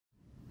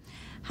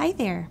Hi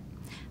there.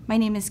 My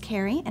name is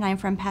Kerry and I'm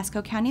from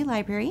Pasco County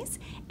Libraries,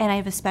 and I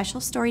have a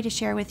special story to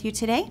share with you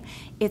today.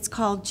 It's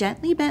called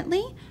Gently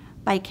Bentley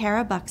by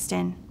Caragh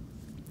Buxton.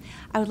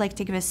 I would like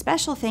to give a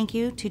special thank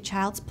you to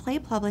Child's Play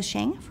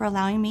Publishing for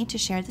allowing me to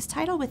share this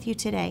title with you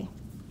today.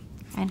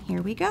 And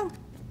here we go.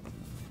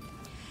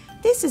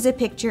 This is a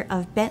picture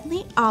of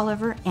Bentley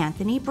Oliver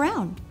Anthony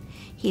Brown.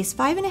 He's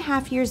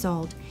 5.5 years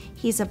old.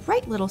 He's a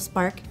bright little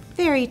spark,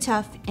 very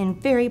tough and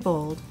very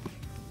bold.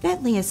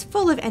 Bentley is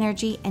full of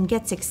energy and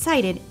gets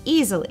excited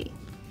easily.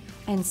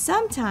 And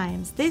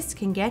sometimes this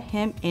can get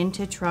him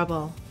into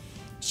trouble.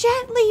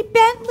 Gently,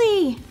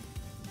 Bentley!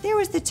 There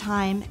was the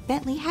time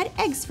Bentley had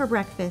eggs for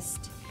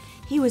breakfast.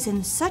 He was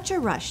in such a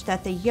rush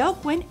that the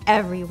yolk went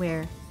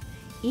everywhere,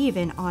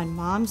 even on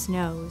Mom's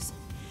nose.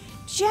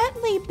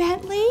 Gently,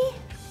 Bentley!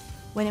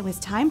 When it was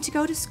time to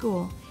go to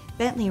school,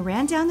 Bentley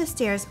ran down the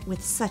stairs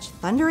with such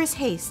thunderous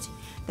haste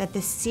that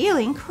the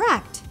ceiling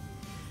cracked.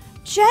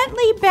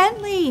 Gently,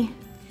 Bentley!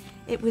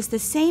 It was the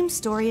same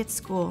story at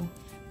school.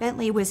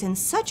 Bentley was in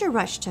such a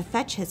rush to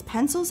fetch his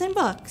pencils and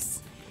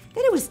books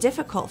that it was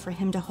difficult for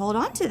him to hold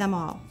on to them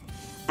all.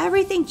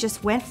 Everything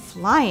just went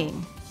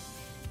flying.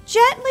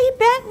 Gently,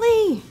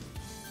 Bentley!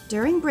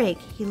 During break,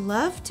 he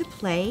loved to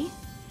play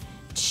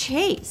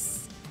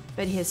chase,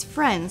 but his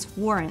friends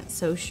weren't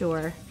so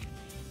sure.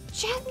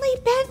 Gently,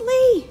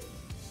 Bentley!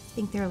 I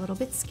think they're a little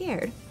bit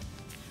scared.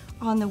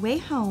 On the way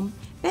home,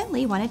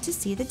 Bentley wanted to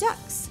see the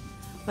ducks,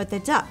 but the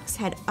ducks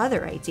had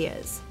other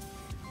ideas.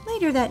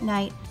 Later that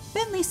night,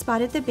 Bentley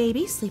spotted the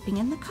baby sleeping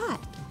in the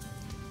cot.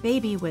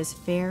 Baby was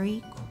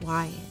very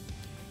quiet,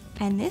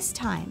 and this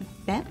time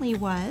Bentley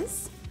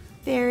was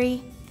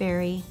very,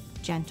 very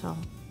gentle.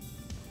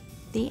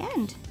 The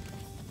end.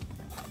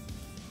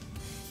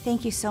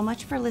 Thank you so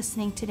much for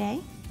listening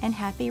today, and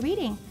happy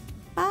reading.